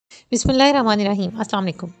Bismillahirrahmanirrahim. Assalamu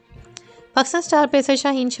alaikum. Pakistan star pacer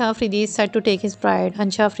Shaheen Afridi is set to take his bride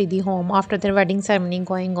Ansha Afridi home after their wedding ceremony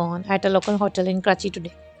going on at a local hotel in Karachi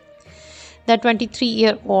today. The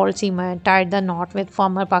 23-year-old seaman tied the knot with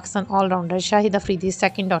former Pakistan all-rounder Shahid Afridi's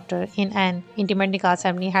second daughter in an intimate nikkah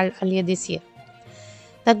ceremony held earlier this year.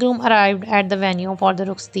 The groom arrived at the venue for the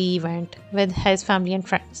Rukhsati event with his family and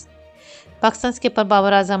friends. Pakistan skipper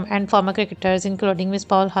Babar Azam and former cricketers including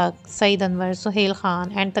Misbah-ul Haq, Saeed Anwar, Sohail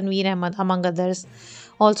Khan and Tanveer Ahmed among others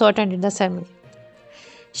also attended the ceremony.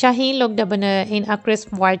 Shaheen looked debonair in a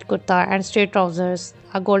crisp white kurta and straight trousers,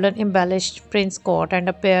 a golden embellished prince coat and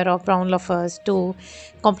a pair of brown loafers to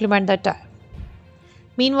complement the attire.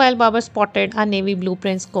 Meanwhile, Babar spotted a navy blue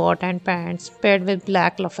prince coat and pants paired with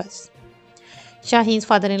black loafers. Shaheen's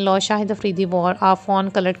father-in-law Shahid Afridi wore a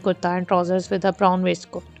fawn-colored kurta and trousers with a brown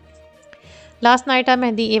waistcoat. Last night, a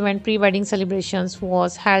Mehndi event pre-wedding celebrations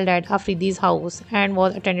was held at Afridi's house and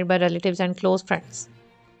was attended by relatives and close friends.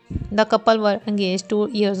 The couple were engaged 2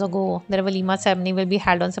 years ago. Their walima ceremony will be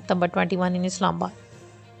held on September 21 in Islamabad.